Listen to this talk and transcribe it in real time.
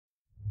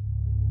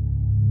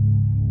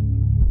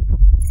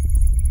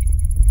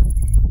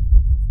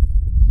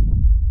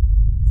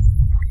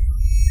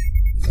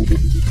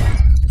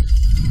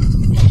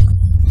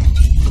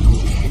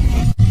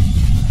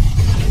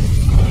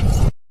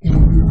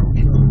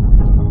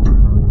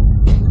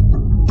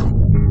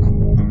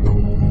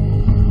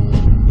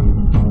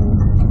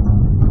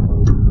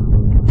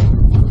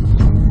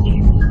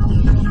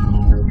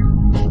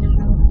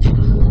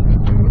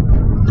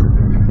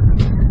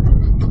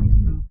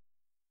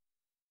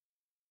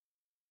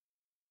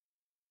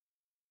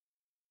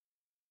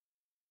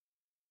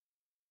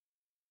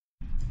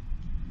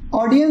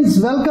Audience,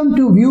 welcome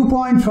to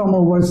Viewpoint from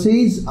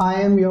Overseas.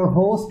 I am your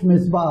host,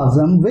 Misbah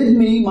Azam. With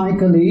me, my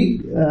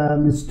colleague,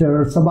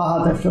 Mr.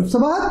 Sabahat Ashraf.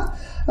 Sabahat,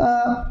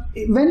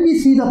 when we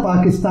see the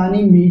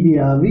Pakistani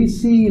media, we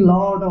see a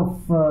lot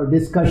of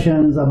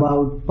discussions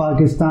about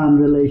Pakistan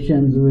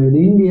relations with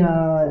India,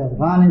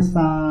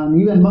 Afghanistan,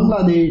 even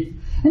Bangladesh,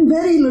 and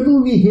very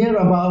little we hear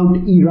about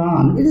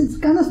Iran. It is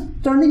kind of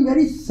turning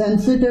very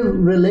sensitive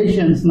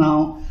relations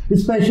now,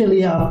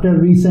 especially after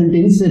recent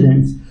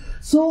incidents.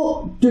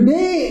 So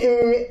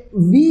today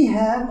we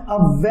have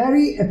a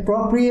very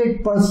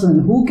appropriate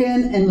person who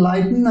can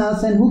enlighten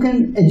us and who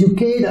can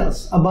educate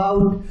us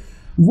about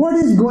what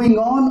is going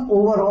on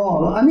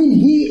overall. I mean,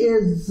 he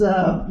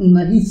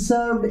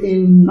served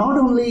in not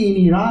only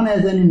in Iran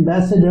as an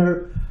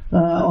ambassador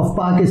of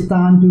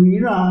Pakistan to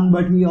Iran,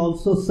 but he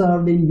also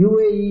served in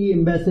UAE,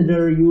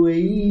 ambassador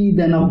UAE,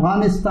 then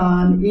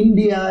Afghanistan,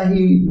 India.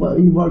 He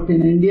worked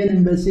in Indian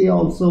embassy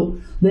also,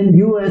 then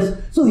US.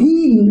 So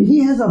he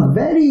has a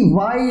very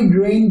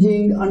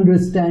wide-ranging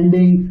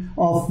understanding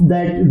of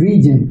that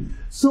region.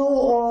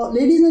 So,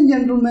 ladies and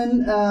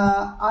gentlemen,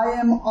 I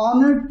am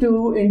honored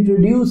to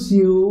introduce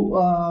you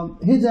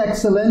His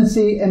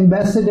Excellency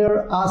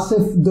Ambassador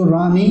Asif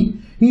Durrani.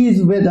 He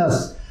is with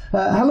us.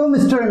 Hello,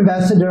 Mr.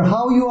 Ambassador.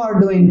 How you are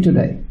doing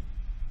today?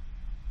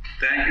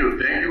 Thank you,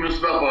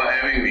 Misbah, for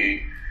having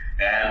me.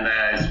 And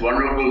it's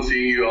wonderful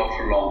seeing you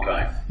after a long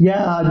time.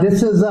 Yeah,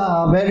 this is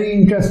a very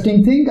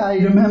interesting thing. I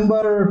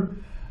remember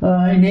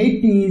in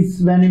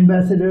 80s when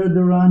Ambassador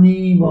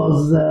Durrani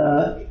was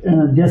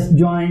just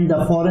joined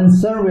the Foreign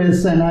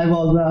Service, and I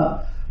was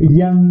a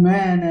young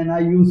man, and I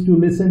used to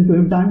listen to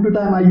him time to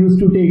time. I used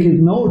to take his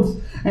notes,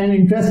 and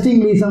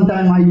interestingly,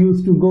 sometimes I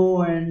used to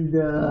go and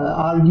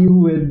argue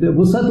with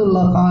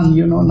Wusatullah Khan.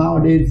 You know,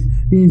 nowadays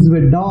he's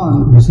with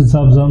Dawn. Wusat's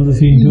on the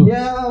scene too.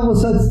 Yeah,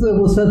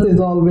 Wusat is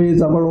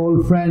always our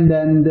old friend,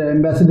 and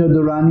Ambassador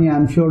Durrani,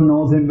 I'm sure,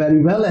 knows him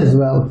very well as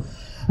well.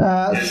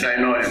 Yes, I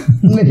know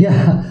him.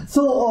 Yeah.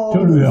 So,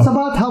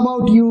 Sabahat, how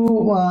about you?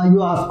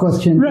 You ask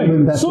questions right. to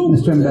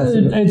Mr.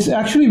 Ambassador. It's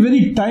actually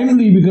very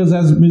timely because,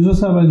 as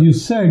Mr. as you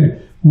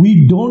said,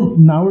 we don't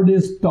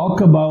nowadays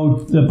talk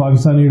about the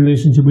Pakistani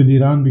relationship with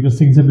Iran because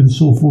things have been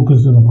so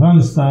focused on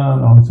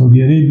Afghanistan, on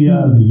Saudi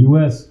Arabia, the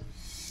US.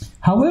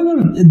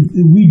 However,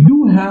 we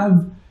do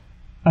have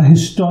a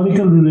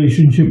historical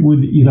relationship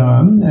with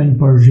Iran and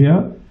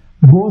Persia,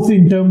 both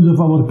in terms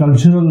of our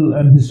cultural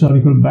and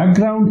historical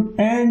background,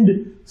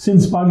 and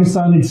since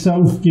Pakistan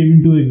itself came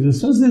into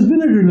existence, there's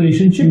been a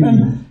relationship,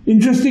 and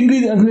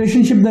interestingly, a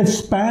relationship that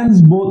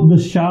spans both the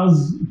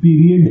Shah's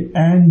period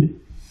and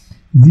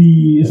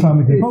the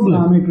Islamic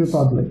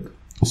Republic.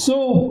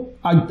 So,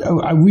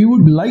 we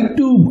would like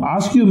to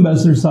ask you,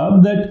 Ambassador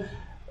Saab, that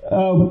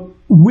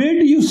where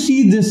do you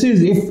see this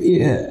is?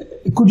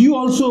 Could you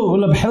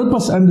also help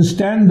us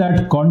understand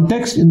that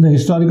context in the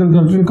historical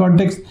cultural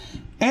context?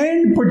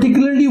 And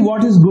particularly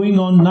what is going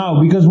on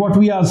now, because what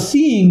we are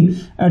seeing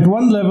at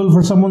one level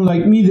for someone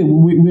like me,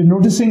 we're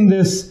noticing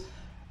this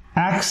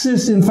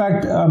axis. In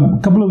fact, a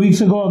couple of weeks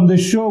ago on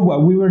this show,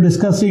 we were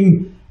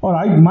discussing,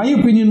 my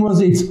opinion was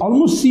it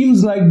almost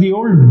seems like the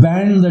old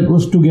band that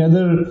was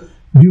together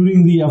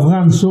during the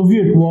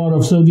Afghan-Soviet war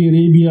of Saudi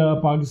Arabia,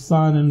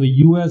 Pakistan, and the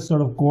US sort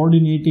of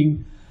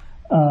coordinating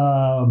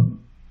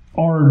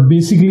or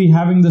basically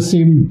having the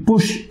same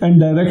push and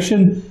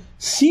direction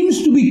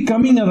seems to be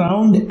coming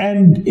around,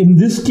 and in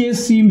this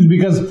case seems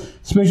because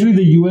especially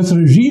the US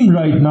regime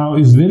right now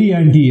is very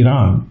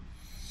anti-Iran,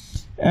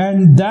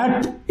 and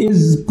that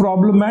is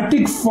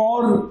problematic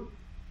for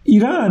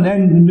Iran.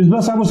 And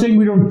Misbah Sahib was saying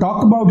we don't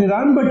talk about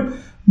Iran, but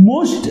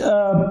most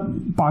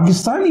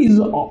Pakistanis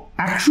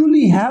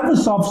actually have a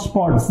soft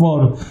spot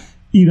for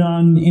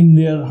Iran in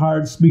their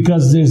hearts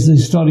because there's a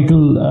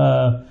historical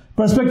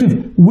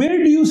perspective.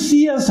 Where do you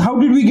see us? How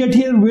did we get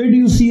here? Where do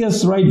you see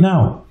us right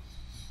now?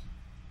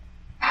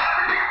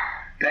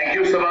 Thank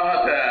you,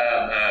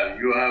 Sabahat.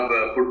 You have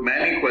put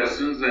many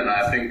questions, and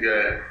I think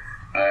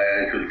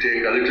it will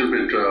take a little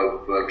bit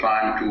of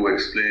time to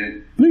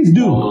explain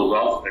all those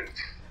aspects.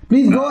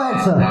 Please go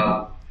ahead,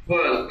 sir.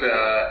 First,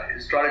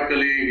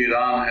 historically,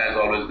 Iran has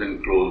always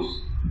been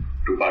close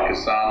to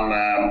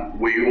Pakistan.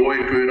 We owe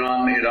it to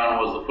Iran. Iran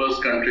was the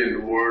first country in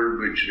the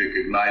world which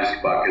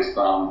recognized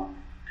Pakistan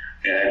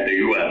at the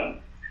UN.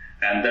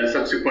 And then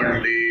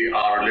subsequently,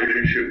 our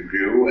relationship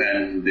grew,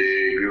 and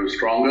they grew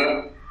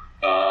stronger.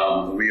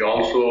 We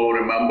also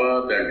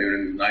remember that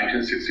during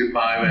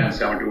 1965 and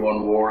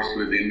 71 wars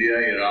with India,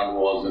 Iran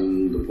was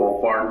in the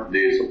forefront.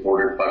 They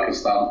supported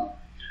Pakistan.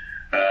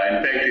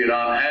 In fact,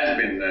 Iran has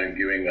been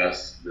giving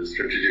us the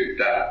strategic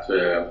depth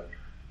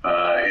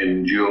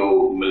in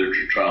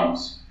geo-military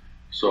terms.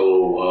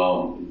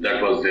 So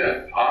that was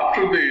there.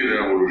 After the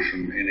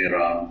revolution in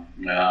Iran,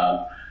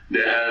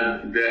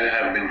 there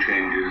have been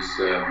changes.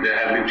 There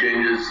have been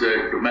changes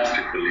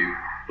domestically,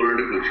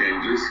 political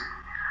changes.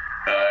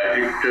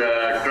 It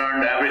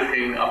turned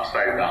everything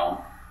upside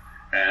down,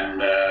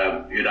 and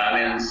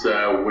Iranians,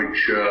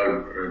 which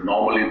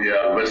normally they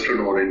are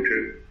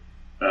Western-oriented,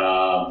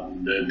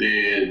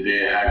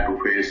 they had to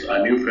face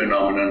a new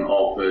phenomenon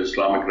of the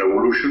Islamic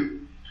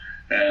Revolution,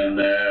 and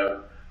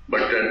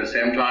but at the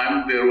same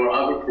time there were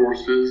other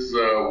forces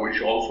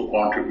which also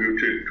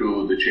contributed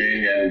to the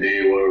change, and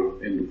they were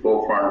in the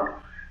forefront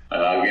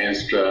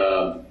against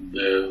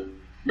the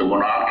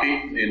monarchy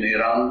in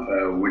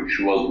Iran, which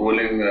was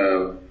ruling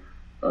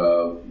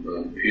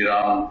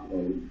Iran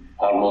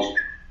almost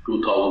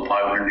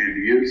 2,500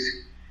 years.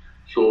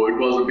 So it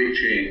was a big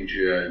change.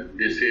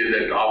 They say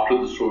that after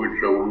the Soviet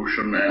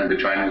Revolution and the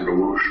Chinese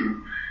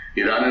Revolution,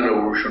 Iranian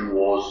Revolution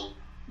was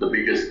the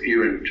biggest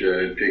event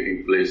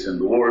taking place in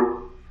the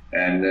world,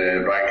 and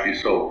rightly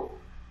so.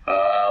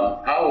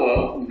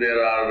 However,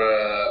 there are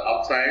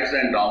upsides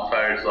and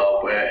downsides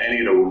of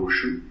any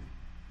revolution.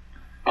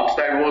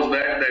 Upside was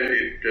that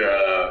it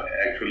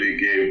actually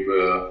gave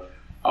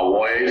a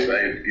voice,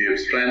 it gave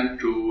strength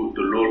to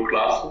the lower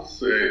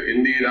classes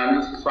in the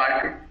Iranian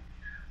society.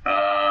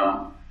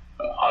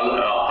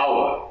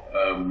 However,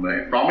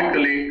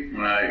 economically,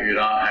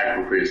 Iran had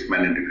to face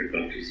many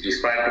difficulties,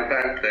 despite the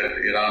fact that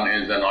Iran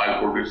is an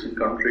oil-producing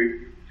country.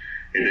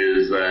 It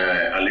is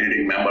a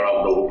leading member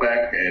of the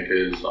OPEC.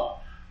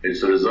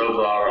 Its reserves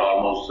are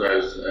almost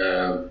as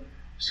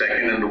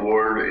second in the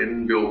world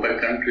in the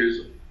OPEC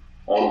countries,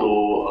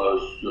 although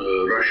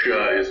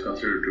Russia is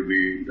considered to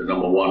be the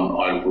 #1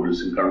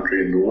 oil-producing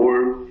country in the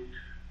world.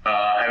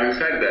 Having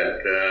said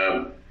that,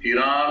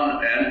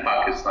 Iran and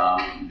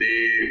Pakistan,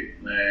 they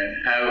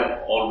have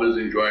always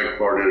enjoyed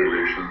cordial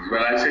relations.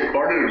 When I say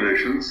cordial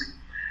relations,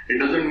 it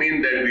doesn't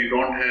mean that we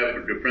don't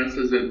have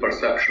differences in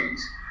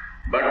perceptions,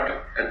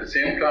 but at the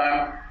same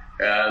time,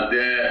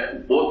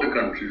 both the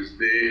countries,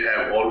 they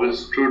have always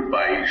stood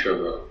by each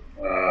other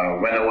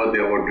whenever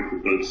there were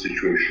difficult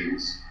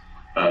situations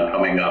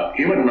coming up.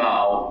 Even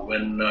now,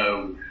 when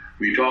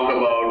we talk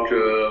about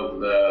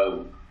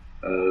the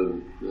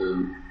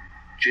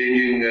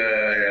changing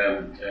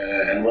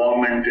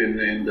environment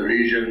in the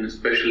region,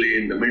 especially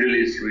in the Middle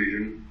East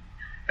region,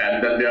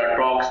 and then there are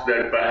talks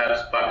that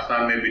perhaps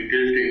Pakistan may be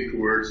tilting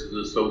towards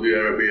the Saudi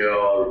Arabia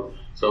or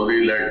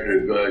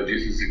Saudi-led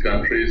GCC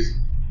countries.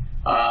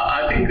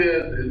 I think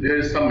there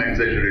is some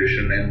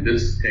exaggeration in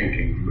this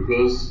thinking,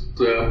 because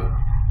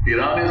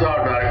Iran is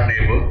our direct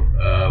neighbor.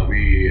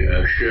 We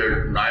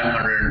shared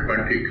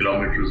 920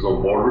 kilometers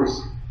of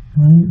borders.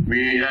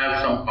 We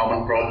have some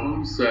common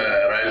problems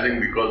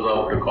arising because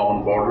of the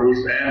common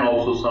borders, and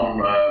also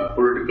some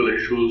political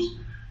issues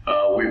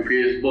we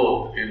face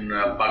both in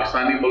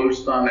Pakistani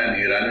Balochistan and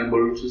Iranian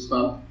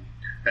Balochistan.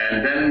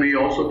 And then we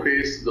also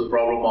face the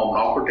problem of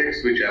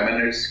narcotics, which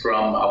emanates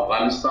from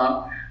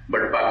Afghanistan,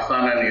 but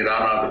Pakistan and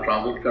Iran are the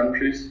transit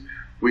countries.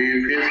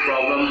 We face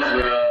problems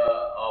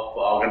of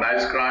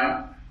organized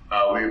crime,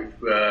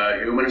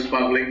 human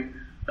smuggling.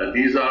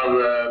 These are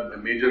the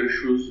major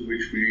issues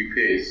which we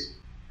face.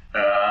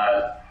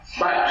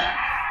 But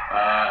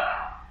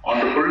on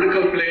the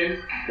political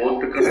plane,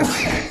 both the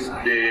countries,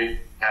 they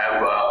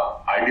have an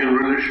ideal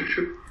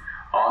relationship.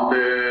 On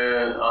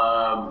the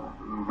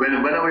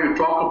whenever you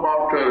talk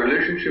about a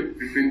relationship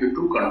between the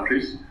two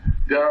countries,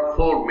 there are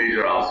four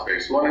major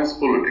aspects. One is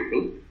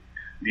political,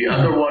 the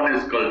other one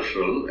is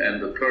cultural,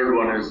 and the third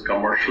one is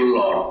commercial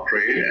or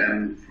trade,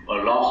 and the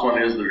last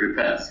one is the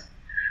defense.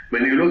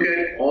 When you look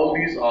at all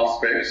these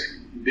aspects,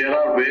 there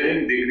are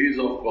varying degrees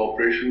of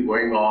cooperation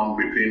going on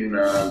between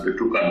the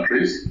two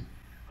countries.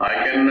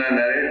 I can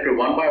narrate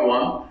one by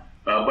one,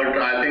 but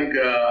I think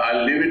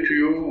I'll leave it to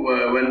you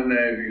when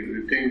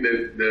you think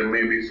that there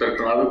may be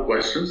certain other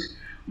questions.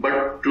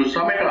 But to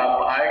sum it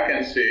up, I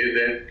can say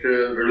that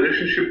the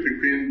relationship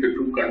between the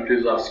two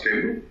countries are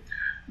stable.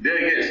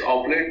 Yes,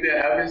 of late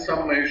there have been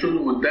some issues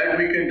with that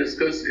we can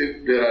discuss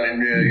if there are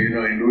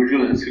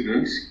individual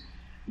incidents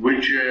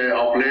which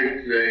of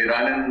late the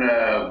Iranian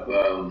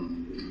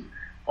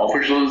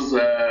officials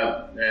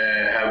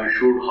have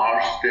issued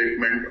harsh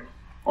statement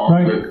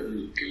on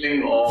the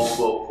killing of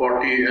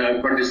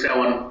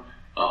 27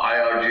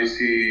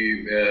 IRGC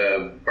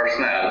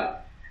personnel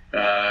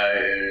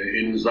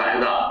in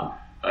Zahedan.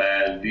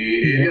 The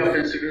area of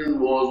incident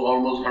was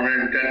almost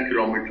 110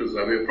 kilometers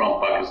away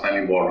from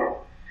Pakistani border.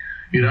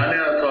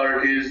 Iranian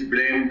authorities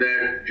blame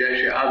that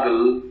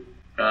Jaish-e-Adl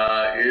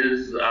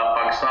is a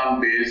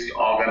Pakistan-based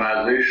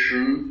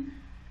organization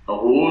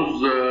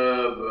whose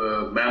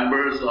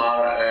members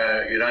are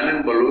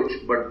Iranian Baloch,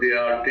 but they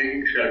are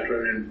taking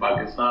shelter in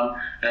Pakistan,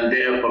 and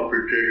they have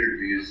perpetrated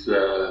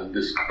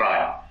this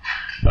crime.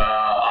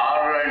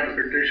 Our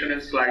interpretation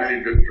is slightly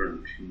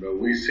different.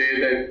 We say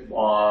that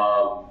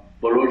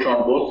Baloch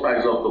on both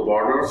sides of the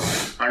border,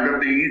 under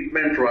the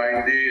easement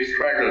right, they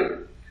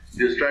straggled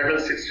They straddle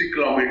 60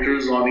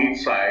 kilometers on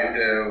each side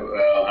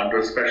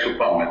under special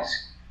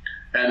permits.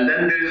 And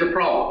then there is a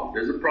problem.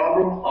 There's a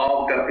problem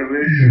of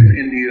deprivation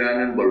in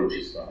Iran and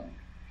Balochistan.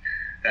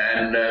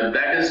 And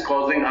that is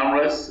causing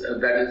unrest,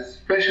 that is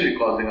especially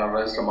causing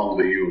unrest among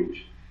the youth.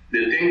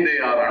 They think they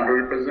are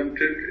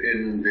underrepresented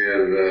in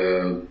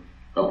their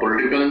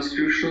political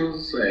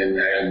institutions,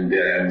 and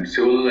their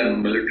civil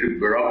and military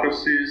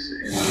bureaucracies,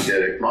 in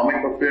their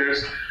economic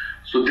affairs.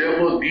 So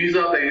therefore, these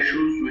are the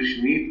issues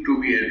which need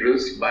to be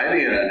addressed by the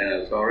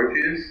Iranian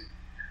authorities,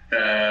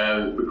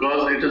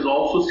 because it is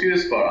also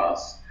serious for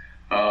us.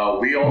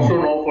 We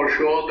also know for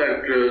sure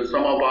that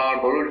some of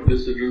our Baloch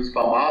dissidents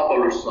from our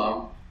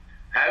Balochistan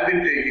have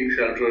been taking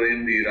shelter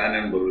in the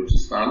Iranian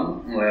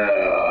Balochistan,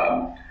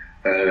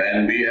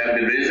 and we have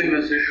been raising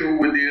this issue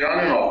with the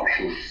Iranian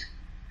officials.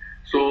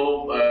 So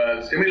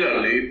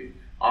similarly,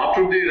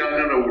 after the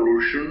Iranian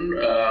revolution,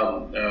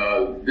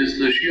 this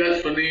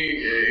Shia-Sunni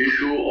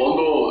issue,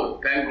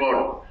 although thank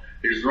God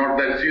it is not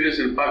that serious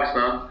in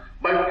Pakistan,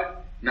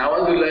 but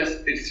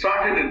nevertheless it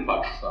started in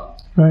Pakistan.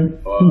 Right.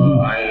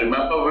 I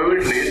remember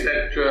vividly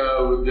that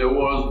there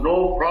was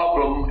no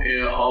problem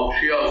of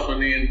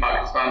Shia-Sunni in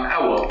Pakistan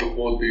ever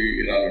before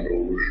the Iranian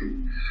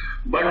revolution.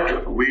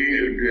 But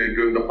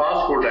during the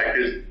past 4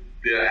 decades,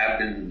 there have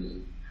been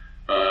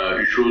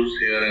issues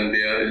here and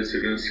there,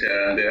 incidents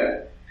here and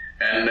there.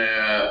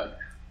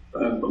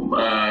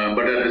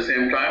 But at the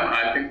same time,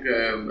 I think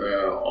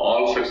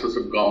all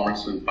successive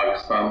governments in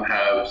Pakistan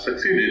have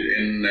succeeded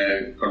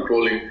in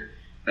controlling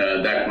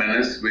that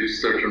menace which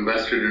certain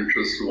vested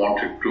interests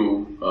wanted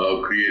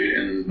to create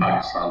in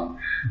Pakistan.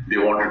 They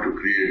wanted to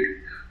create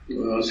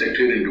a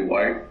sectarian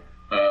divide.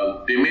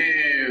 There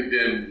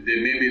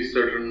may be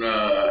certain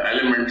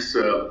elements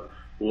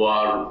who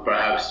are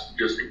perhaps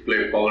just to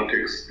play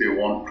politics. They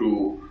want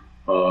to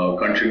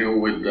continue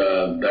with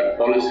that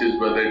policies,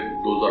 whether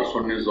those are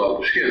Sunnis or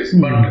the Shias.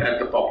 But at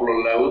the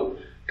popular level,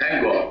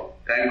 thank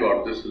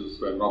God this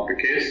is not the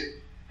case.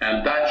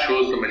 And that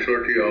shows the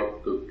maturity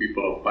of the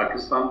people of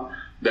Pakistan,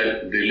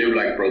 that they live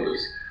like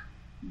brothers.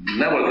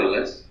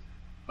 Nevertheless,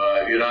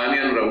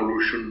 Iranian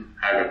revolution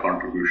had a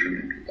contribution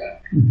into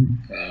that.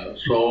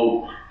 So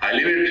I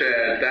leave it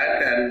at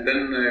that, and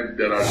then if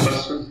there are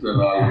questions, then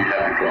I'll be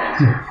happy to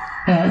answer.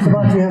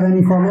 Sabahat, do you have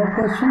any follow-up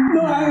question?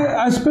 No,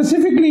 I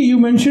specifically, you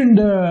mentioned,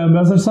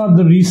 Azhar Saab,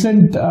 the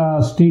recent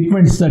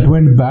statements that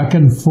went back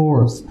and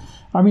forth.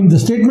 I mean, the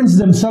statements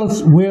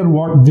themselves were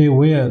what they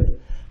were.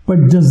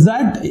 But is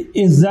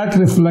that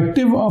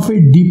reflective of a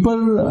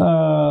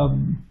deeper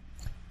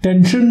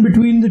tension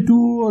between the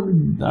two, or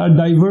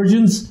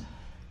divergence?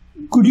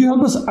 Could you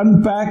help us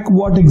unpack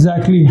what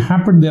exactly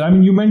happened there? I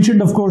mean, you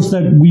mentioned, of course,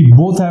 that we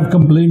both have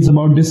complaints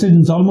about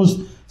dissidents.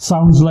 Almost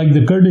sounds like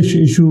the Kurdish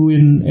issue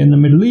in the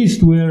Middle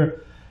East,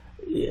 where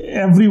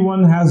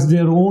everyone has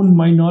their own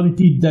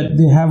minority that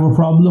they have a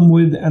problem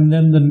with, and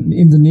then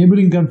in the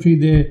neighboring country,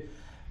 they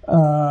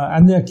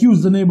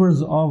accuse the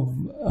neighbors of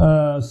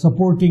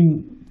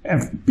supporting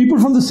people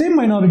from the same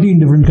minority in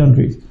different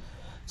countries.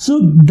 So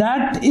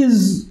that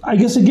is, I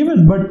guess, a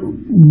given. But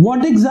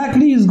what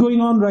exactly is going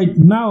on right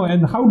now,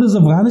 and how does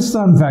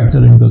Afghanistan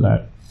factor into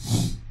that?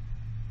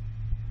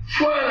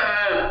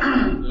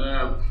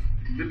 Well,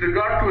 with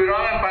regard to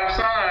Iran and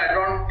Pakistan, I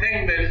don't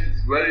think that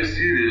it's very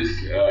serious.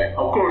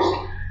 Of course,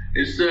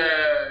 it's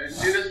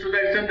serious to the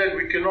extent that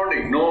we cannot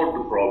ignore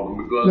the problem,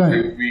 because right.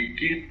 If we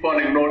keep on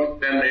ignoring,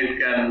 then it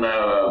can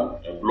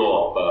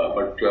blow up.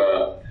 But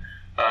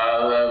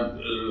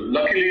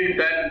luckily,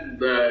 that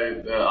the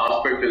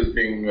aspect is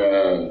being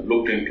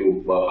looked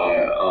into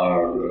by our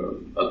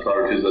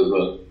authorities as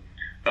well.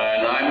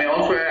 And I may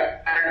also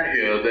add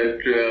here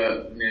that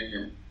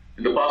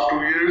in the past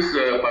 2 years,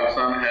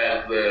 Pakistan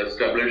has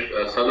established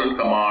a southern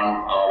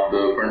command of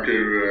the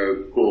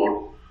Frontier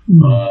Corps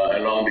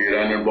along the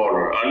Iranian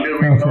border. Earlier,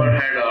 we never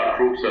had our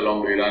troops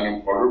along the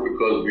Iranian border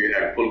because we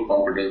had full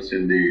confidence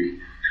in the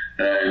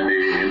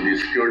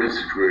security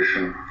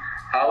situation.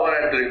 However,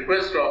 at the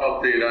request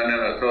of the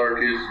Iranian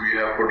authorities, we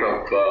have put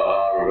up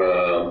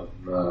our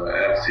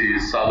FC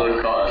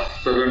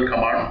Southern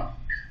Command,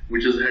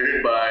 which is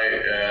headed by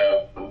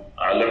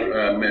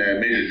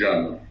Major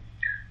General.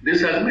 This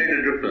has made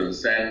a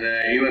difference, and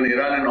even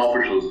Iranian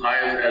officials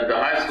at the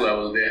highest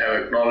level, they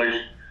have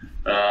acknowledged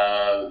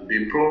the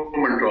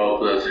improvement of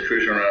the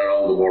situation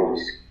around the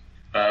borders.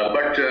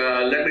 But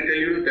let me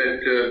tell you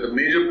that the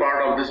major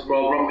part of this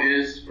problem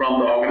is from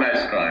the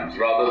organized crimes,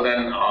 rather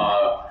than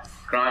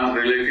crimes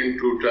relating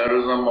to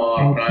terrorism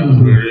or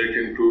crimes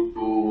relating to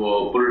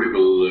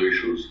political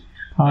issues.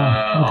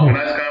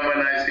 Organized crime, when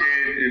I say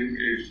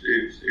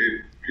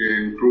it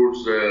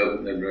includes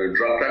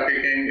drug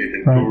trafficking, it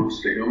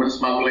includes the human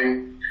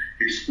smuggling,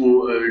 it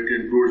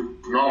includes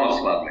normal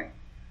smuggling.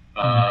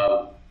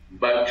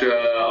 But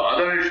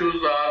other issues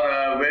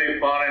are very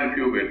far and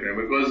few between,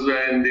 because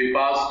in the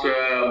past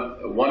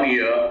 1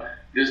 year,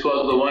 this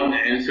was the one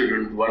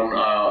incident,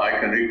 I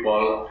can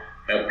recall,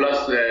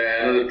 plus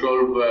another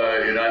 12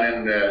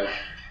 Iranian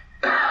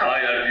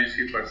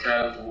IRGC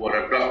personnel who were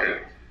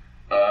abducted,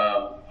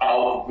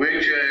 of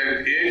which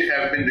 8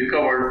 have been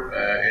recovered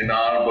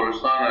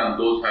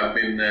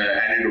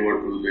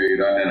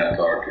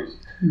authorities.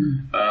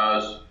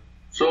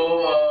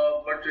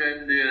 But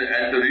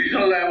at the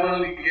regional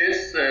level,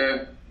 yes,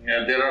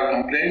 there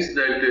are complaints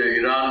that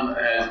Iran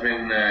has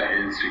been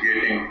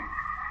instigating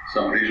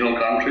some regional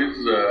countries.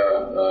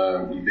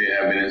 They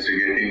have been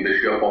instigating the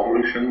Shia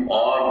population,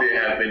 or they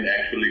have been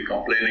actually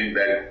complaining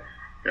that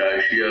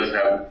Shias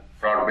have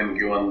not been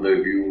given the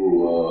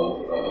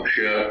due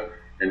share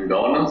in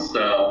governance.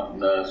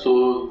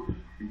 So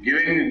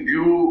giving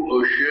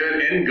due share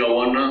in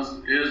governance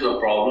is a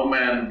problem,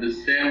 and the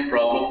same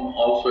problem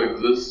also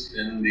exists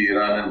in the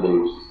Iran and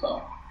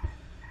Balochistan.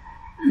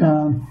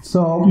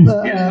 So,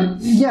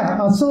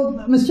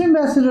 Mr.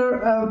 Ambassador,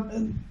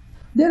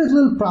 there is a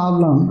little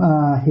problem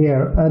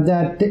here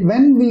that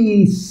when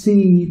we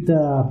see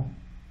the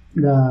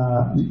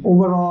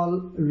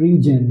overall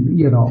region,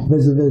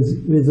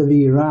 vis-a-vis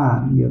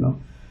Iran,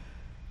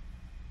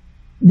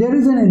 there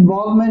is an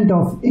involvement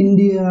of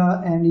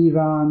India and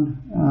Iran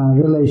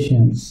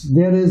relations.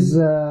 There is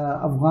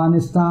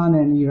Afghanistan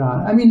and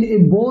Iran. I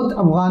mean, both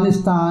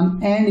Afghanistan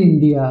and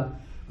India,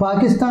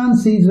 Pakistan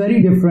sees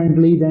very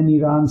differently than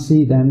Iran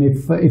see them,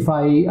 if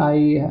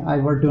I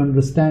were to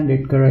understand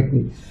it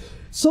correctly.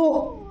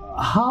 So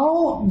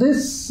how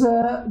this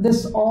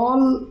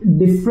all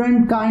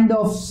different kind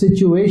of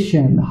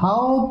situation,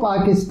 how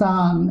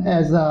Pakistan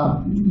as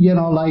a,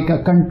 like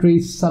a country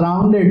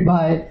surrounded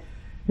by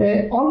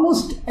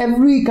almost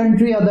every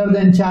country other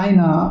than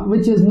China,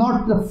 which is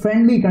not a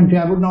friendly country,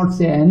 I would not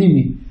say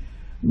enemy.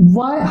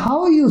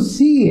 How you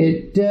see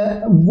it,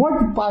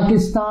 what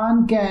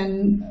Pakistan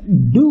can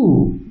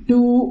do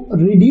to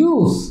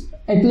reduce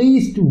at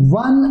least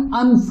one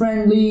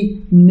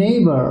unfriendly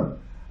neighbor?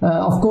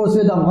 Of course,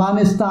 with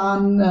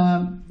Afghanistan,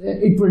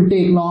 it will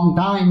take long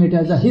time, it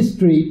has a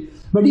history.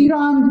 But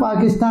Iran,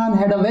 Pakistan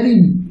had a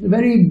very,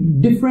 very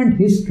different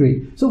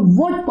history. So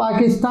what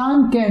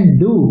Pakistan can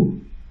do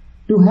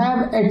to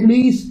have at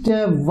least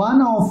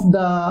one of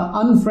the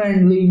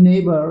unfriendly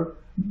neighbor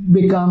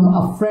become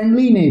a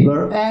friendly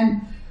neighbor?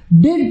 And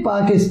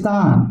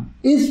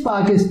is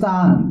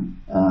Pakistan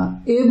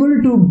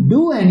able to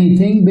do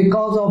anything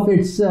because of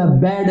its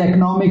bad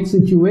economic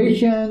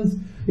situations,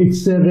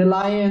 its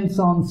reliance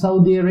on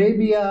Saudi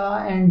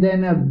Arabia, and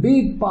then a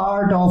big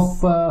part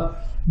of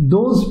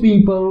those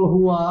people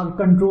who are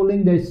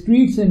controlling the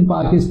streets in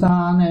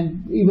Pakistan,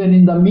 and even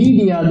in the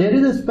media, there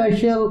is a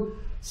special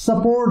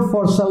support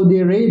for Saudi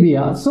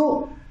Arabia.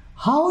 So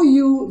how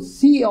you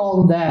see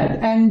all that?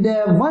 And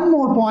one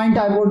more point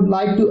I would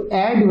like to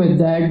add with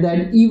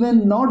that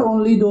even not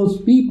only those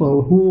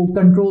people who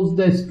controls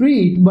the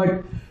street,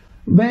 but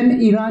when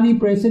Irani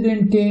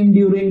president came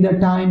during the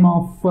time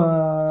of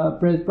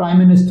Prime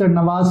Minister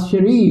Nawaz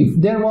Sharif,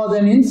 there was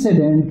an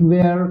incident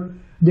where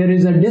there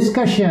is a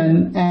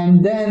discussion,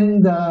 and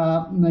then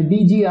the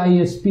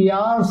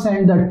DGISPR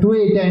sent a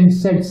tweet and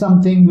said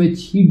something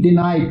which he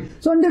denied.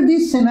 So under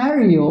this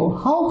scenario,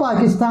 how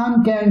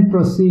Pakistan can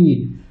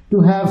proceed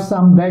to have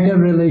some better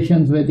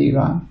relations with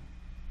Iran?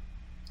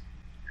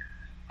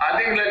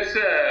 I think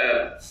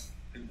let's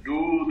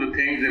do the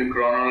things in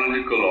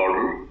chronological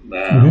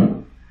order.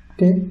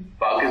 Okay.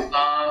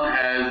 Pakistan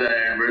has an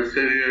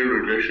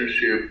adversarial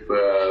relationship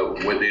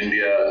with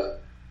India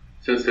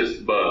since its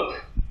birth.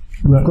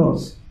 Of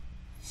course.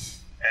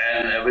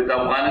 And with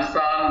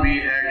Afghanistan, we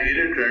had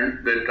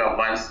irritant that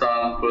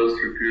Afghanistan first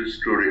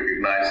refused to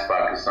recognize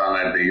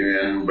Pakistan at the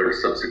UN, but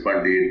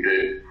subsequently it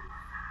did.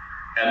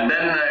 And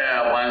then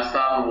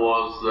Afghanistan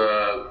was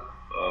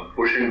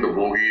pushing the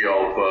bogey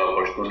of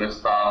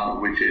Pashtunistan,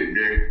 which it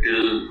did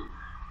till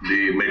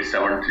the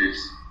mid-70s.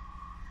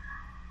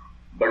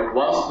 But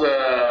once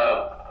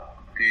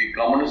the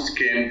communists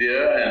came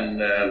there, and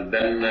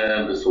then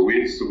the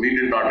Soviets, we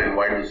did not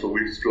invite the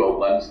Soviets to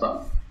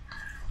Afghanistan.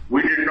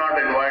 We did not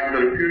invite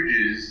the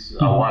refugees,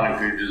 Afghan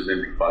refugees,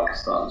 into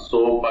Pakistan.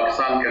 So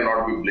Pakistan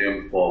cannot be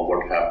blamed for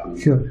what happened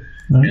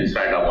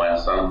inside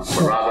Afghanistan.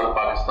 But rather,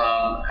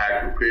 Pakistan had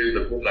to face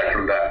the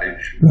collateral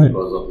damage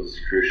because of the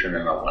situation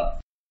in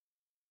Afghanistan.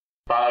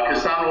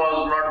 Pakistan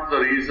was not the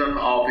reason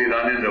of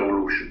Iranian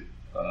revolution.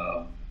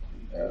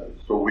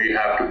 So we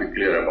have to be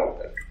clear about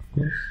that.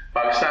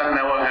 Pakistan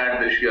never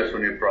had the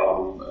Shia-Sunni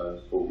problem.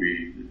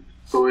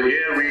 So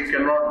here we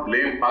cannot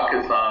blame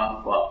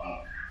Pakistan for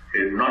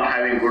not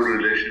having good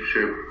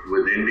relationship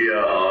with India,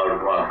 or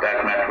for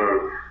that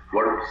matter,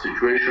 what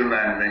situation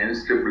and the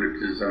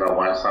instabilities in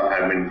Afghanistan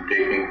have been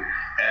taking.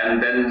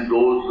 And then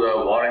those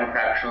warring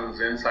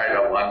factions inside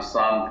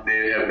Afghanistan,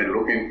 they have been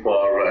looking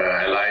for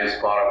allies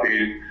far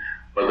afield,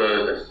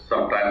 whether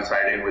sometimes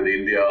siding with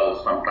India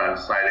or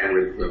sometimes siding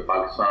with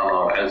Pakistan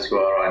or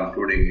elsewhere,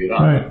 including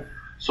Iran. Right.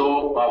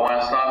 So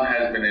Afghanistan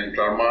has been in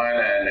turmoil,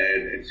 and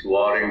its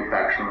warring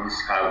factions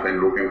have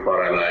been looking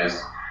for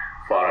allies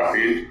far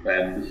afield,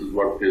 and this is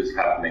what is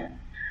happening.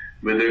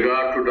 With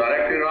regard to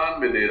direct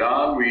Iran, with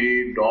Iran,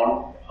 we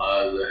don't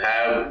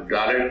have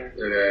direct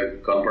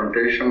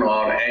confrontation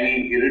or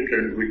any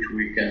irritant which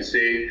we can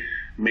say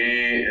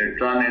may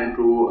turn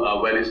into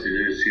a very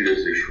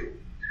serious issue.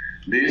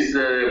 These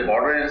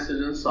border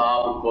incidents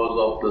are because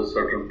of the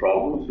certain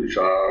problems which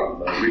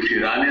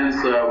Iranians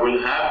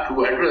will have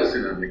to address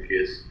in any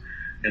case.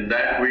 In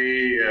that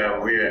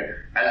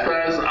as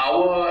far as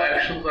our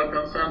actions are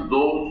concerned,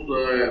 those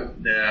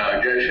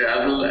Jaish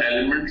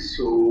elements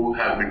who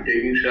have been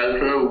taking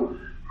shelter,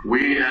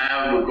 we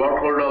have got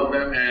hold of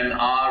them, and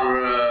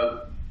our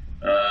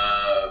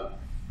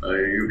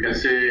you can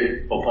say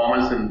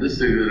performance in this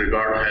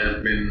regard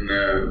has been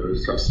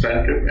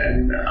substantive,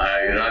 and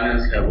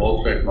Iranians have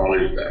also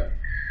acknowledged that.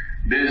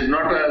 There is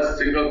not a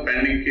single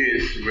pending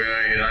case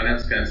where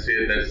Iranians can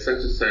say that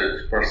such and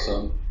such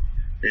person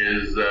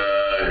is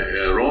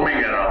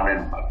roaming around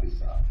in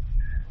Pakistan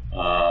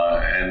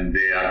and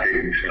they are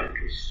taking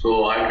shelter.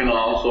 So I can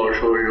also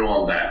assure you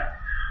on that.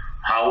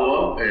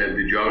 However,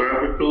 the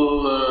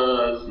geographical,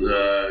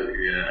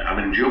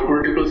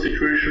 geopolitical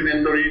situation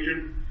in the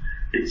region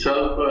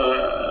itself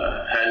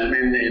has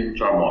been in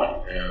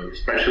turmoil,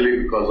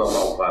 especially because of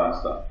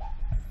Afghanistan.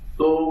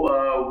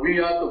 So we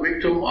are the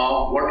victim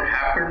of what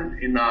happened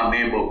in our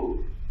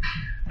neighborhood,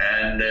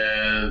 and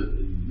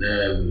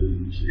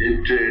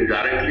it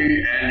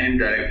directly and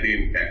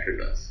indirectly impacted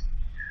us.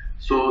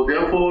 So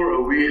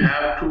therefore, we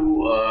have to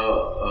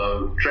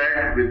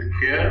tread with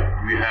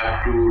care. We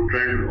have to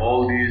tread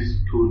all these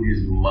through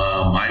these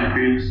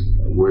minefields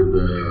with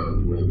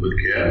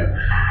care,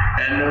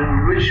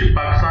 and which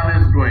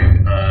Pakistan is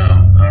doing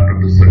under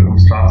the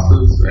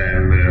circumstances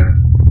and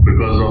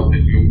because of the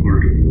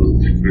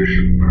geopolitical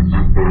situation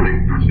in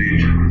this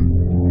region.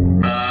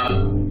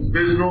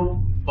 There is no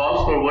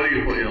cause for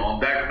worry on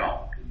that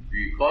count.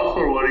 The cause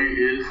for worry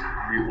is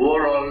the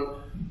overall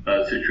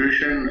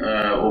situation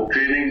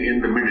obtaining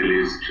in the Middle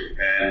East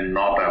and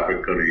North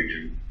Africa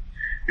region.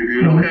 If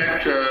you look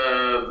at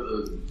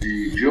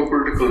the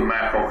geopolitical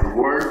map of the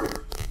world,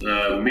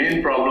 the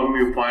main problem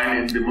you find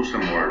in the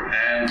Muslim world,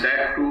 and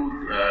that too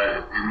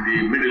in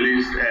the Middle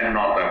East and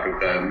North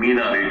Africa,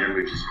 MENA region,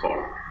 which is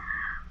called.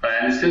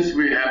 And since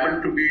we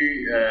happen to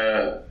be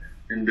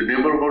in the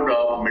neighborhood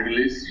of Middle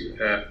East,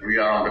 we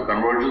are on the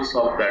convergence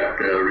of that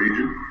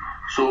region,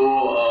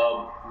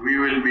 so we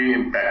will be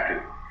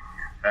impacted.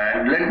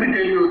 And let me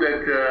tell you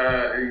that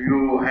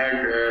you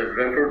had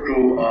referred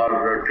to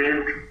our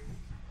tilt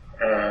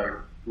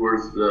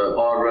towards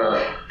our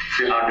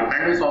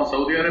dependence on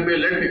Saudi Arabia.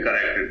 Let me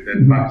correct it,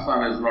 that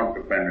Pakistan is not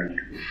dependent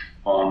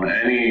on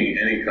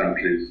any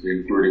countries,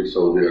 including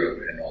Saudi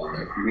Arabia and all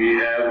that. We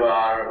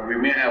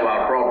may have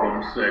our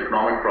problems,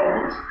 economic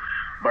problems,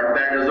 but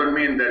that doesn't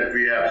mean that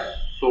we have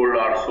sold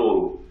our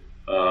soul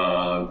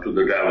to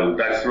the devil.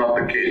 That's not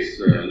the case.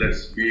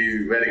 Let's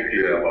be very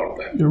clear about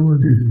that.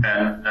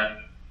 And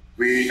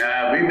we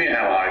may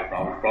have our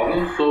economic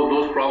problems, so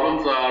those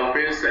problems are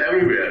faced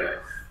everywhere.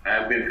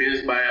 Have been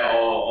faced by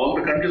all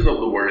the countries of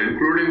the world,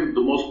 including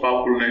the most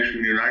powerful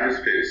nation, the United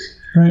States,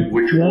 right,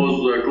 which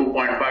owes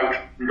 $2.5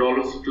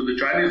 trillion to the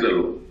Chinese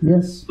alone.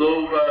 Yes.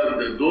 So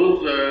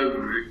those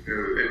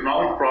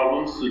economic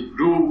problems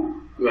do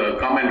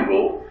come and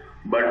go,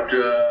 but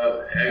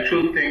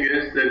actual thing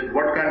is that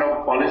what kind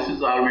of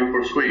policies are we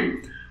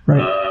pursuing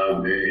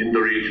in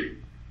the region?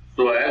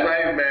 So as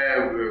I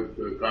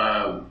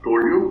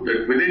told you,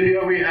 that with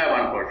India we have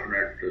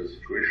unfortunate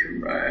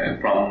situation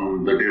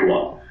from the day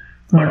one.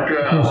 But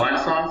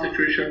Afghanistan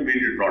situation, we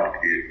did not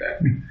create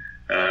that.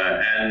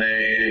 And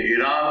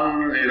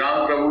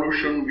Iran's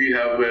revolution, we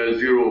have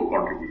zero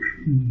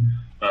contribution.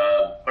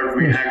 But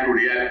we had to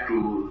react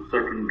to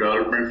certain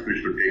developments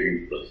which were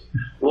taking place.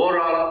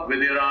 Overall,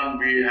 with Iran,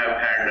 we have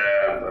had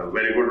a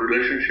very good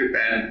relationship,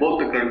 and both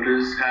the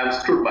countries have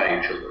stood by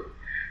each other.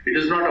 It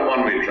is not a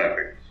one-way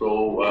traffic.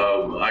 So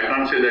I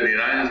can't say that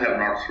Iranians have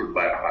not stood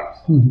by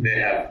Pakistan. They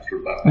have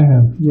stood by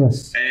Pakistan.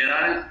 Yes. And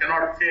Iranians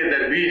cannot say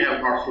that we have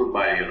not stood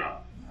by Iran.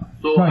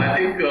 So I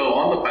think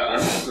on the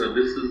balance,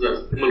 this is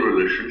a similar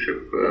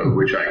relationship,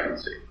 which I can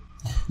say.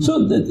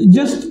 So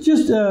just to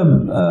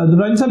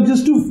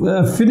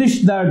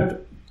finish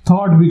that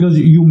thought, because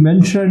you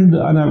mentioned,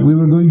 and we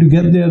were going to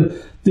get there,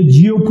 the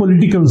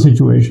geopolitical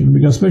situation,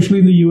 because especially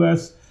in the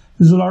US,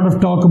 there's a lot of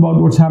talk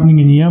about what's happening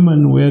in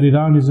Yemen, where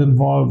Iran is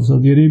involved,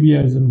 Saudi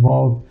Arabia is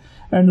involved.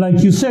 And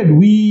like you said,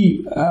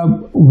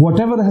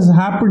 whatever has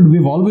happened,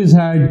 we've always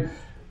had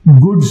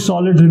good,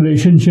 solid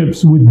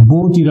relationships with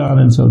both Iran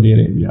and Saudi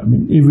Arabia. I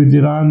mean, with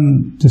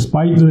Iran,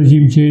 despite the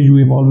regime change,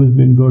 we've always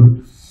been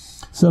good.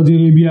 Saudi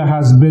Arabia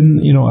has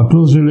been, a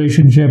close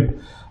relationship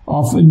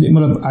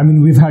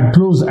we've had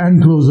close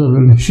and closer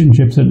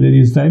relationships at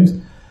various times.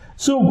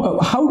 So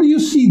how do you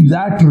see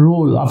that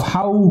role of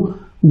how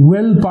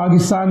well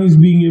Pakistan is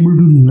being able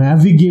to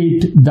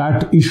navigate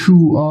that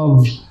issue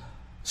of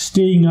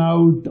staying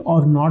out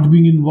or not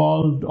being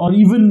involved, or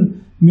even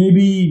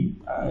maybe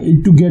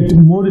to get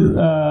more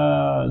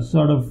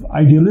sort of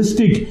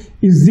idealistic,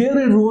 is there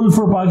a role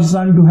for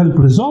Pakistan to help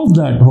resolve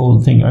that whole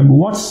thing? I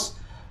mean,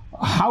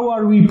 how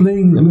are we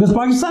playing? Because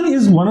Pakistan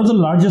is one of the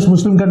largest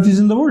Muslim countries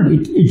in the world.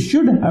 It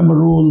should have a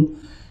role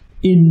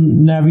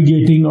in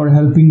navigating or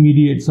helping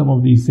mediate some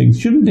of these things,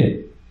 shouldn't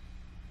it?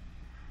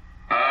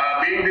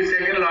 Being the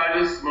second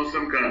largest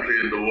Muslim country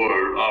in the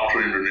world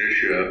after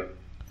Indonesia,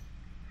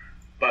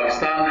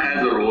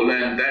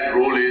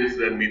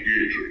 a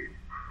mediatory.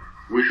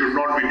 We should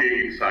not be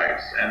taking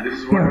sides, and this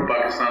is what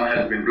Pakistan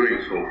has been doing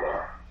so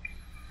far.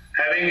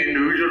 Having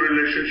individual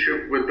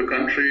relationship with the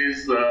countries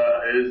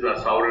is a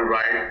sovereign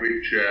right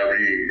which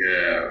every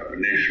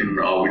nation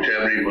or which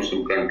every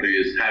Muslim country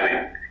is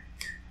having.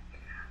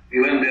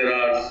 Even there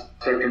are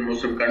certain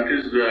Muslim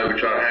countries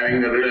which are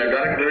having a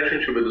direct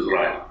relationship with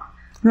Israel.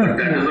 But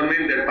that doesn't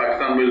mean that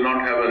Pakistan will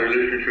not have a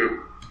relationship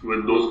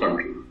with those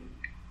countries.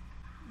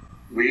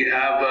 We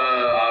have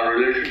our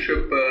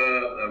relationship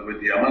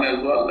with Yemen as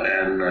well,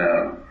 and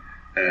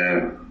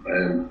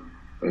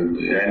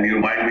you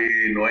might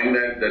be knowing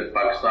that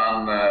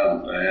Pakistan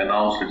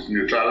announced its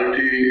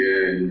neutrality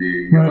in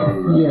the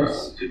Yemen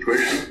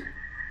situation.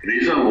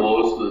 Reason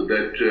was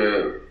that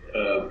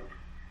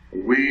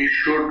we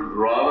should,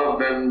 rather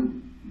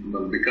than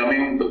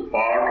becoming the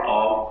part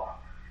of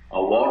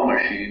a war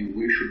machine,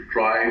 we should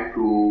try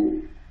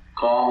to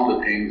calm the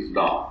things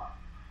down.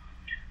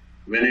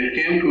 When it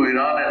came to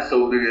Iran and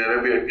Saudi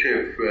Arabia,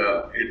 Chief,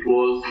 it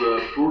was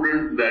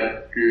prudent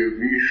that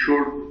we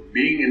should,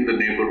 being in the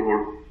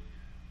neighborhood,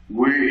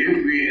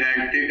 if we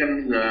had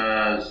taken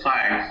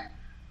sides,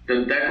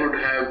 then that would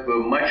have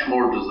much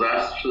more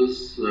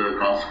disastrous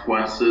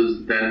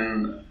consequences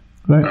than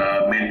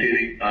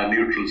maintaining a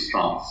neutral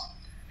stance.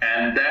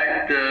 And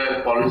that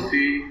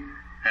policy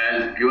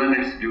has given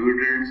its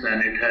dividends,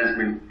 and it has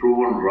been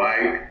proven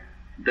right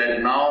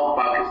that now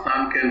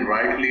Pakistan can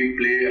rightly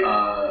play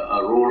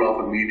a role of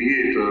a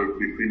mediator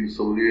between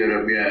Saudi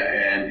Arabia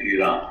and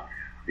Iran.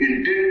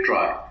 It did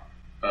try.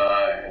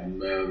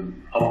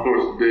 Of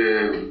course,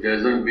 there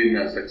hasn't been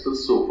a success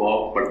so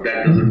far, but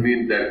that doesn't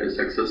mean that the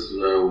success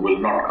will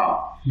not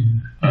come.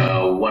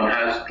 One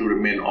has to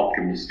remain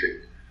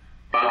optimistic.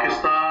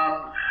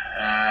 Pakistan's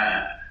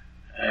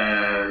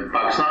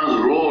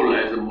role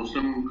as a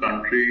Muslim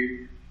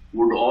country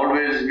would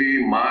always be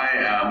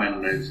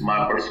it's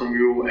my personal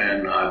view,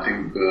 and I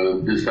think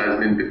this has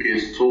been the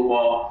case so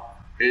far,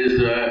 is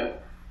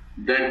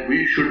that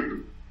we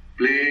should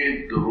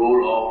play the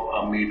role of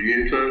a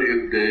mediator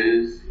if there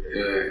is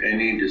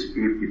any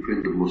dispute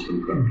between the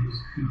Muslim countries.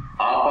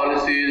 Our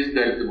policy is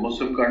that the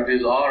Muslim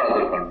countries or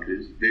other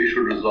countries, they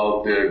should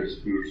resolve their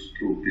disputes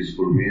through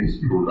peaceful means,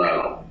 through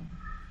dialogue.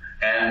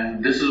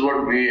 And this is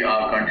what we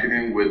are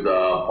continuing with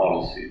our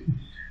policy.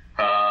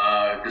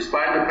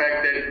 Despite the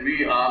fact that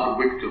we are the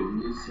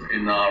victims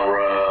in our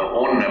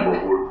own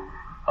neighborhood,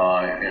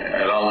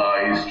 along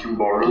our eastern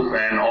borders,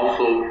 and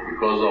also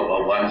because of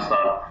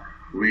Afghanistan,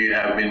 we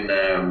have been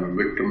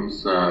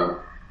victims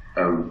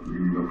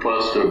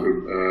first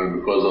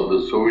because of the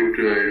Soviet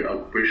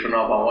occupation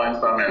of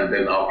Afghanistan, and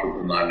then after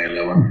the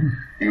 9/11,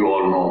 you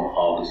all know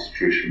how the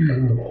situation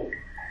has evolved.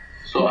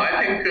 So I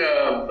think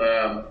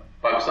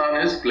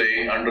Pakistan is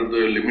playing, under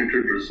the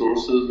limited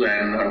resources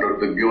and under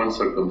the given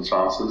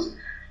circumstances,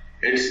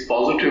 its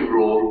positive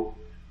role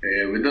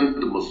within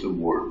the Muslim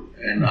world,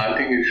 and I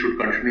think it should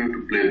continue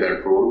to play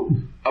that role.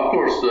 Of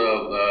course,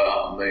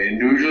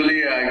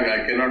 individually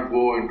I cannot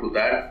go into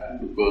that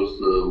because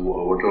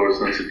whatever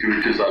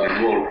sensitivities are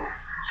involved,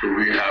 so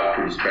we have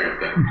to respect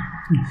that.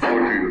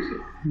 Over to you, sir.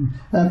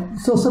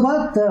 So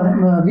Sabahat,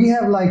 we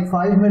have like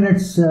 5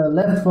 minutes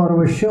left for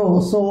our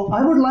show, so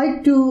I would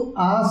like to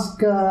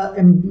ask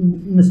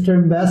Mr.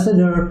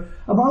 Ambassador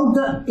about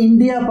the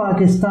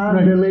India-Pakistan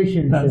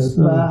relationship.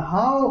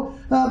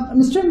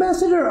 Mr.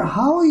 Ambassador,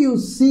 how you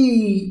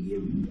see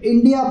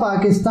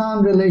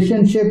India-Pakistan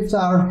relationships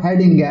are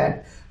heading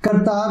at?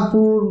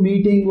 Kartarpur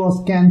meeting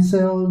was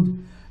cancelled,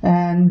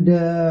 and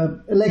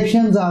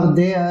elections are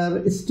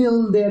there.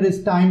 Still there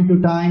is time to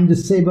time the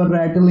saber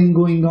rattling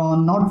going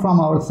on, not from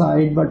our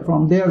side but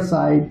from their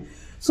side.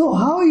 So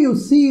how you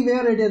see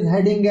where it is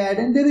heading at?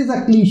 And there is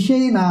a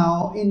cliche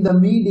now in the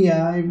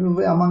media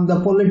among the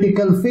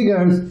political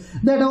figures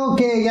that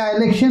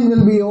election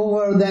will be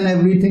over, then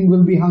everything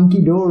will be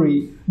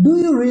hunky-dory. Do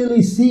you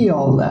really see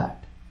all that?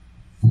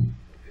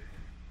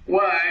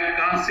 Well, I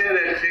can't say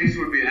that things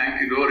would be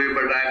hunky-dory,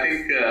 but I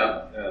think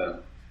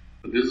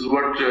this is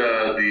what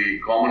the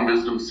common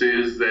wisdom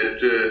says,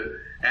 that,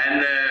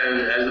 and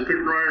as a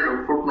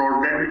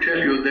footnote, let me tell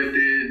you that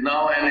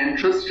now an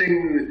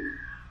interesting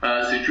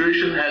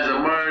situation has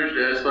emerged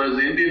as far as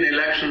the Indian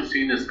election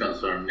scene is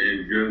concerned.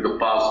 During the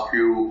past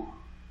few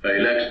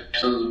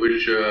elections,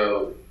 which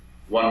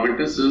one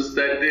witnesses,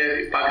 that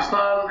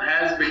Pakistan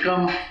has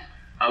become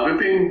a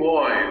whipping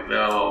boy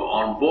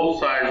on both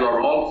sides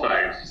or all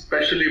sides,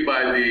 especially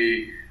by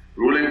the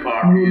ruling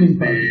parties,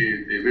 they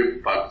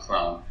whip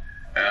Pakistan.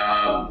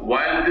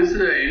 While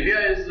India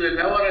is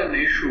never an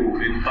issue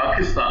in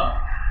Pakistan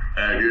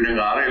during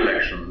our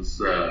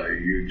elections,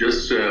 you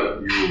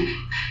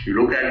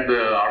look at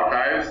the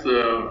archives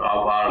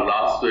of our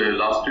last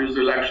year's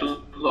elections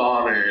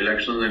or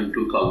elections in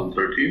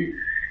 2013.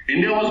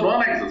 India was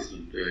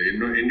non-existent.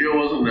 India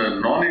was a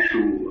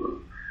non-issue.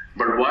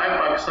 But why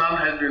Pakistan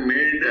has been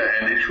made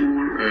an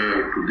issue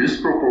to this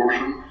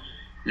proportion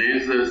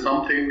is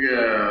something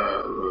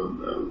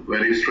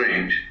very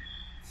strange.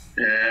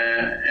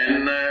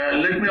 And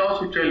let me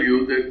also tell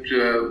you that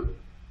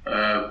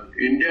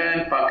India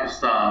and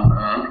Pakistan,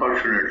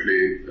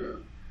 unfortunately,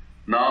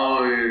 now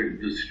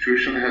the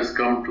situation has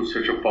come to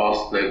such a pass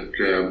that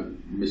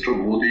Mr.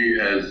 Modi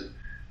has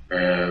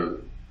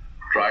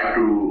tried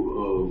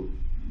to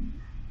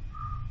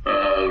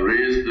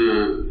raise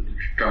the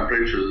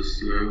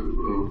temperatures,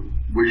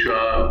 which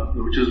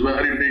is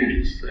very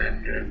dangerous.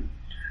 And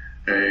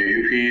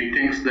if he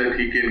thinks that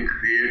he can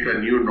create a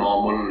new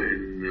normal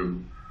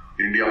in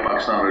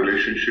India-Pakistan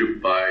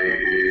relationship by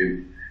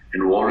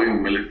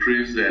involving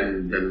militaries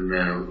and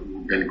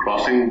then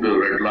crossing the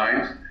red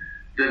lines,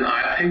 then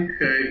I think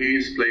he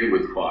is playing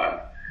with fire.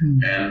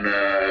 And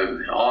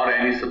or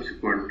any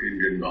subsequent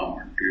Indian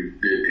government,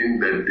 if they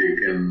think that they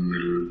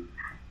can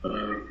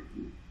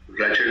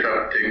ratchet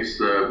up things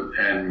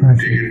and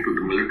take it to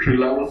the military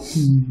level,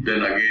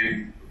 then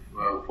again,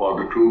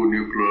 for the two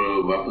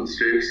nuclear weapon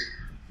states,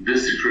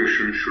 this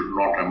situation should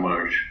not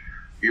emerge.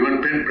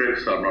 Even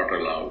pinpricks are not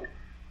allowed.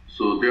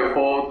 So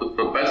therefore,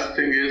 the best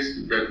thing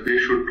is that they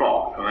should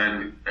talk.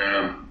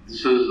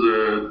 This is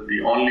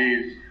the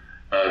only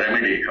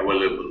remedy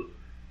available.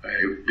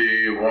 If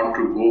they want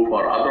to go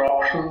for other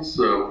options,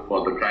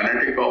 for the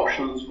kinetic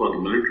options, for the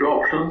military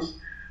options,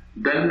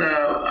 then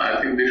I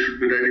think they should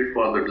be ready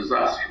for the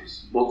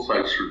disasters. Both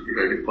sides should be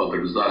ready for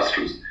the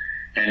disasters.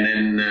 And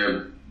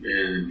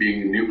in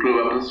being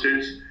nuclear weapon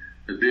states,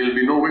 there will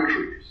be no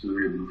victory. So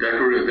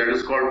that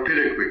is called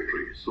Pyrrhic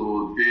victory.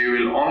 So they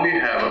will only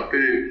have a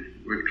Pyrrhic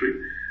victory,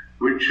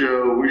 which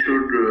we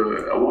should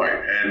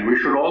avoid. And we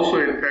should also,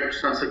 in fact,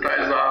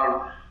 sensitize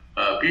our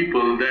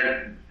people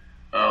that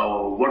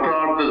what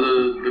are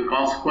the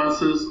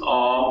consequences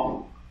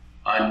of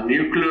a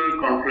nuclear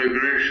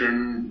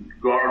conflagration,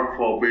 God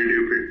forbid,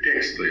 if it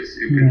takes place,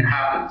 if it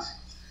happens.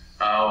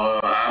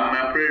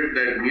 I'm afraid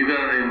that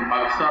neither in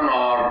Pakistan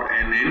or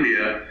in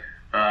India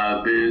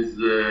there is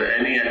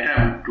any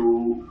attempt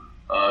to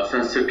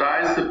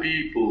sensitize the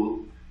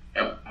people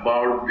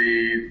about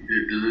the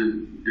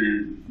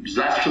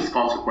disastrous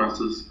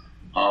consequences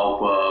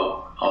of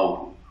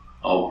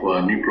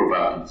nuclear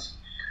weapons.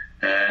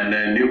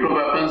 And nuclear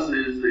weapons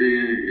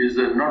is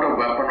not a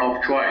weapon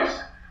of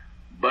choice.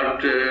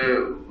 But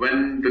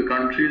when the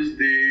countries,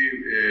 they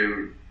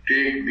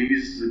take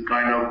these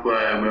kind of,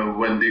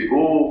 when they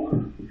go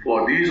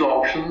for these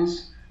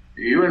options,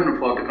 even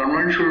for the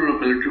conventional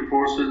military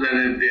forces,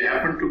 and if they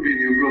happen to be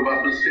nuclear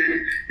weapon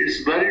states,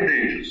 it's very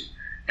dangerous.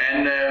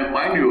 And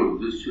mind you,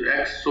 this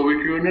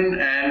ex-Soviet Union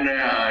and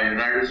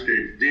United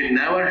States, they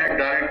never had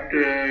direct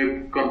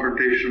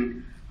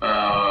confrontation.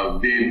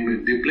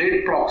 They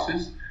played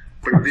proxies,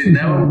 but they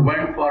never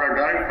went for a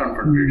direct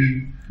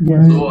confrontation.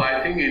 Yeah. So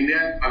I think India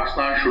and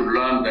Pakistan should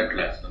learn that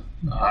lesson.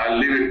 I'll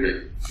leave it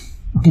there.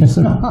 Okay,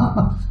 sir.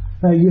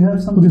 You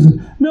have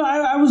something? No,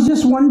 I was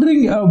just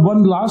wondering,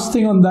 one last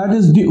thing on that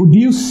is, do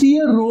you see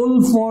a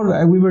role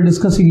for, we were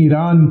discussing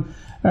Iran,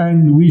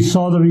 and we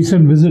saw the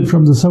recent visit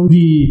from the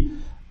Saudi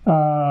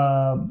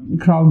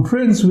Crown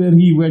Prince, where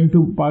he went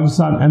to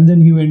Pakistan and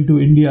then he went to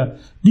India.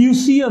 Do you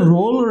see a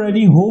role or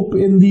any hope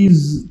in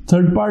these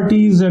third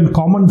parties and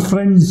common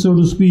friends, so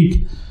to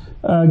speak,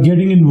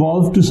 getting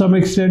involved to some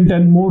extent,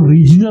 and more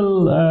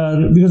regional,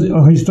 because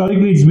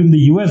historically it's been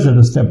the US that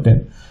has stepped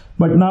in.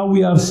 But now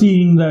we are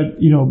seeing that,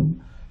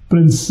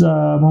 Prince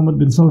Mohammed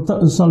bin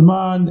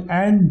Salman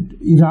and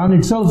Iran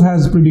itself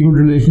has pretty good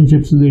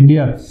relationships with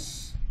India.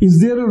 Is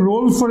there a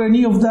role for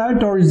any of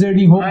that, or is there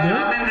any hope there?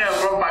 I mean,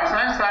 from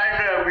Pakistan's side,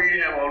 we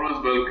have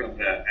always welcomed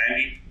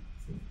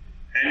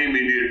any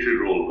mediatory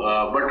role.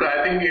 But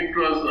I think it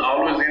was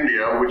always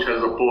India which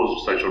has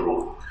opposed such a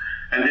role.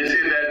 And they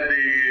say that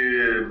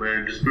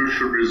the dispute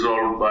should be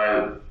resolved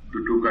by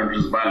the two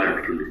countries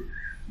bilaterally.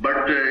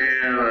 But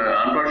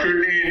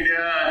unfortunately,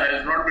 India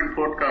has not been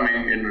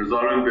forthcoming in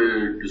resolving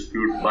the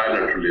dispute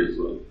bilaterally as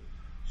well.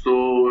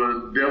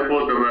 So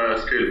therefore, there were a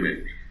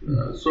stalemate.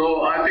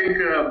 So I think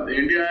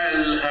India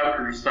will have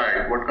to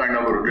decide what kind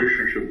of a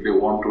relationship they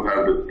want to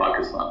have with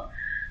Pakistan.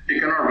 They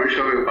cannot wish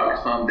away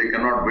Pakistan. They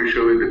cannot wish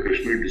away the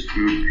Kashmir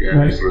dispute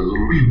and its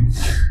resolution.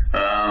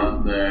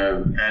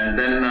 And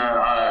then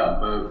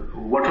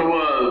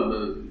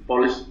whatever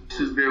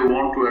policies they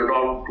want to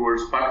adopt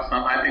towards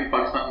Pakistan, I think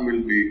Pakistan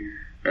will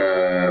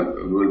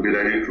be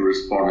ready to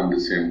respond in the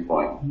same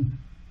point.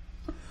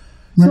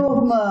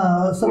 So,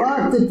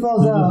 Sabahat, it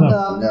was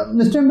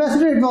Mr.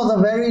 Ambassador, it was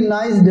a very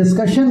nice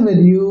discussion with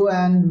you,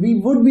 and we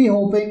would be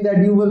hoping that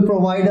you will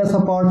provide us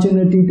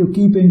opportunity to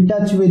keep in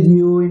touch with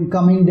you in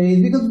coming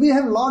days, because we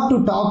have a lot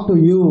to talk to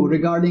you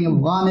regarding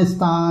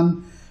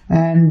Afghanistan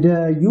and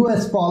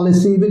US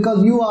policy,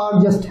 because you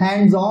are just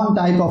hands-on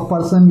type of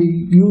person.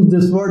 We use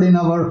this word in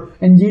our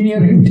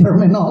engineering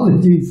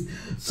terminologies.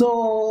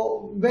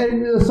 So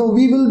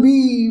we will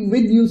be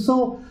with you.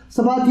 So,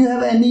 Sabahat, you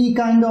have any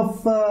kind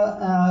of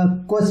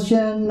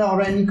question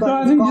or any kind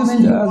of comment? No, I think just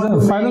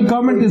as a final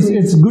comment,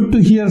 it's good to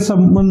hear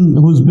someone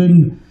who's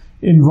been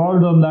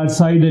involved on that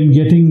side and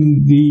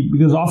getting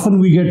because often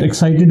we get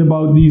excited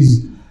about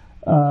these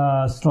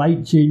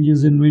slight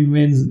changes in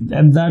win-wins,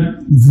 and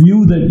that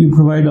view that you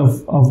provide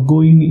of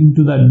going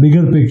into that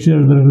bigger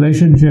picture, the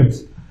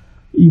relationships,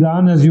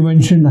 Iran, as you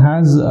mentioned,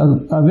 has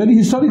a very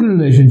historical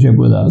relationship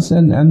with us,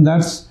 and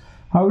that's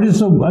how it is.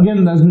 So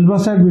again, as Misbah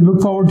said, we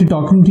look forward to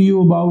talking to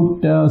you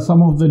about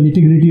some of the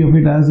nitty-gritty of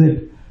it as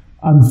it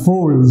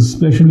unfolds,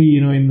 especially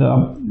in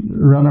the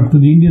run-up to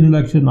the Indian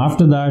election.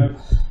 After that,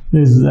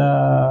 there's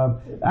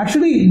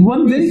actually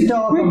one very quick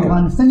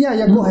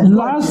go ahead.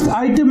 Last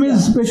item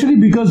is, especially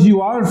because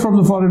you are from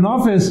the Foreign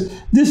Office,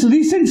 this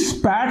recent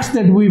spat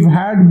that we've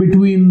had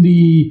between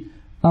the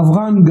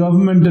Afghan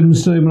government and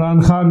Mr.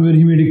 Imran Khan, where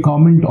he made a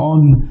comment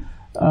on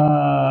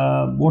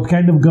what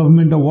kind of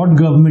government or what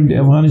government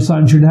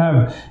Afghanistan should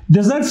have.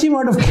 Does that seem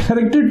out of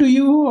character to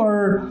you,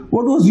 or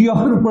what was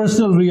your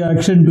personal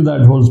reaction to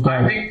that whole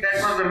spat? I think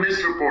that was a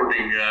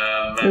misreporting.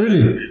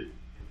 Really?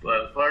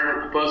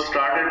 First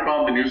started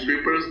from the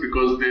newspapers,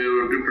 because there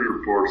were different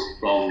reports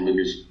from the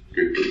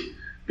newspapers.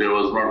 There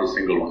was not a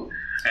single one.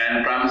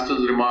 And Prime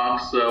Minister's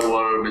remarks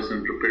were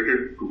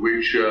misinterpreted,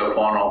 which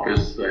Foreign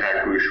Office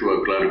had to issue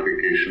a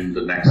clarification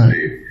the next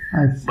day.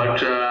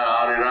 But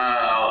our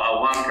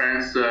Afghan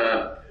friends,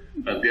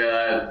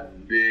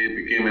 they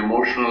became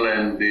emotional,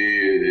 and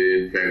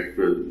they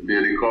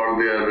recalled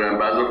their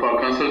ambassador for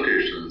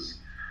consultations.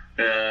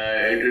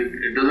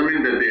 It doesn't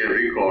mean that they have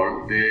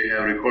recalled. They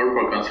have recalled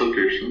for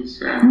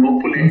consultations, and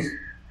hopefully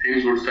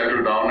things would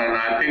settle down, and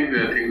I think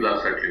that things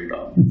are settling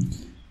down.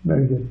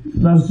 Very good.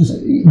 That's just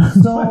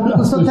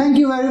So thank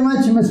you very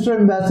much, Mr.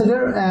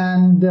 Ambassador.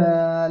 And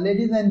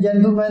ladies and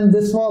gentlemen,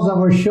 this was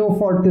our show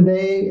for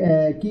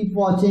today. Keep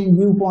watching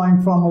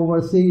Viewpoint from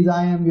Overseas.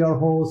 I am your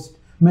host,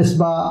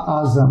 Misbah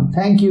Azam.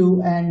 Thank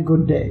you and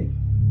good day.